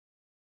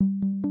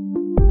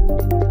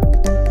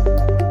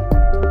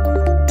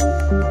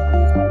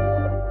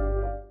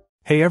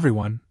Hey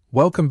everyone,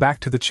 welcome back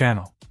to the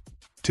channel.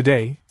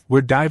 Today,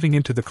 we're diving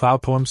into the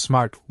Cloudpoem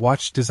Smart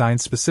Watch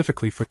designed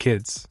specifically for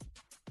kids.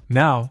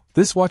 Now,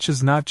 this watch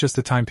is not just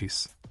a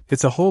timepiece.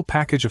 It's a whole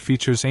package of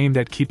features aimed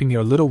at keeping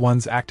your little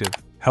ones active,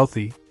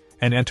 healthy,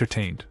 and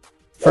entertained.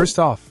 First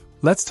off,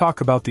 let's talk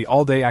about the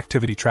all-day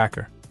activity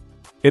tracker.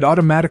 It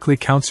automatically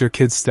counts your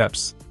kids'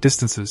 steps,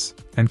 distances,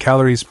 and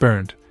calories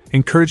burned,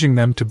 encouraging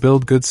them to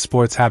build good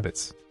sports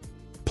habits.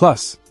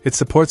 Plus, it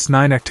supports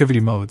 9 activity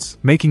modes,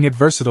 making it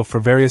versatile for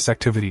various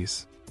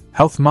activities.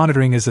 Health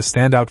monitoring is a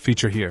standout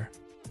feature here.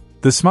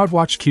 The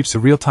smartwatch keeps a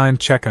real-time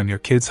check on your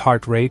kids'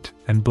 heart rate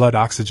and blood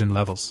oxygen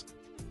levels.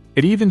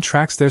 It even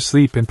tracks their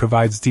sleep and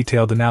provides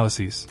detailed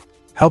analyses,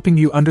 helping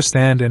you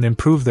understand and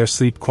improve their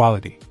sleep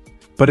quality.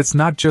 But it's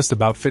not just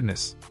about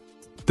fitness.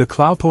 The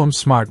Cloudpoem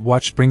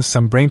smartwatch brings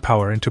some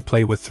brainpower into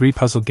play with 3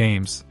 puzzle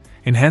games,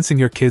 enhancing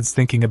your kids'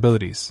 thinking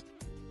abilities.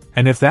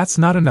 And if that's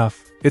not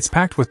enough, it's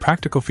packed with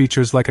practical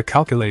features like a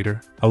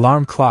calculator,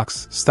 alarm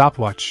clocks,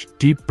 stopwatch,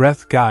 deep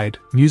breath guide,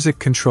 music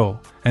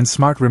control, and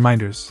smart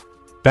reminders.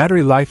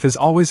 Battery life is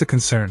always a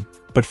concern,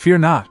 but fear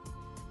not.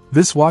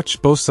 This watch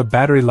boasts a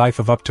battery life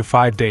of up to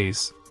 5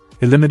 days,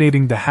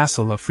 eliminating the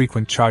hassle of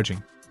frequent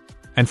charging.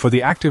 And for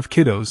the active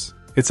kiddos,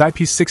 it's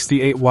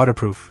IP68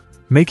 waterproof,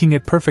 making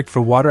it perfect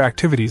for water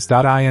activities.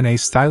 In a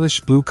stylish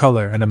blue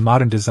color and a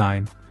modern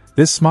design,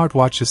 this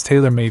smartwatch is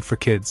tailor-made for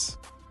kids.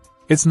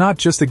 It's not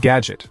just a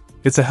gadget.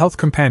 It's a health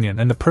companion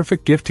and the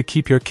perfect gift to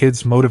keep your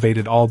kids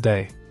motivated all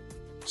day.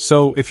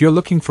 So, if you're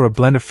looking for a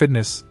blend of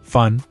fitness,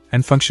 fun,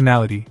 and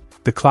functionality,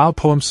 the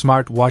Cloudpoem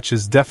smartwatch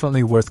is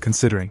definitely worth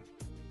considering.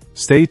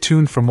 Stay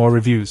tuned for more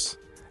reviews,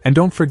 and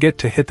don't forget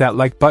to hit that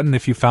like button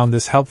if you found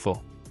this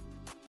helpful.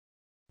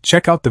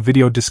 Check out the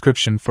video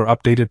description for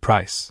updated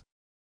price.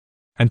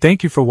 And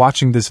thank you for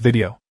watching this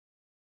video.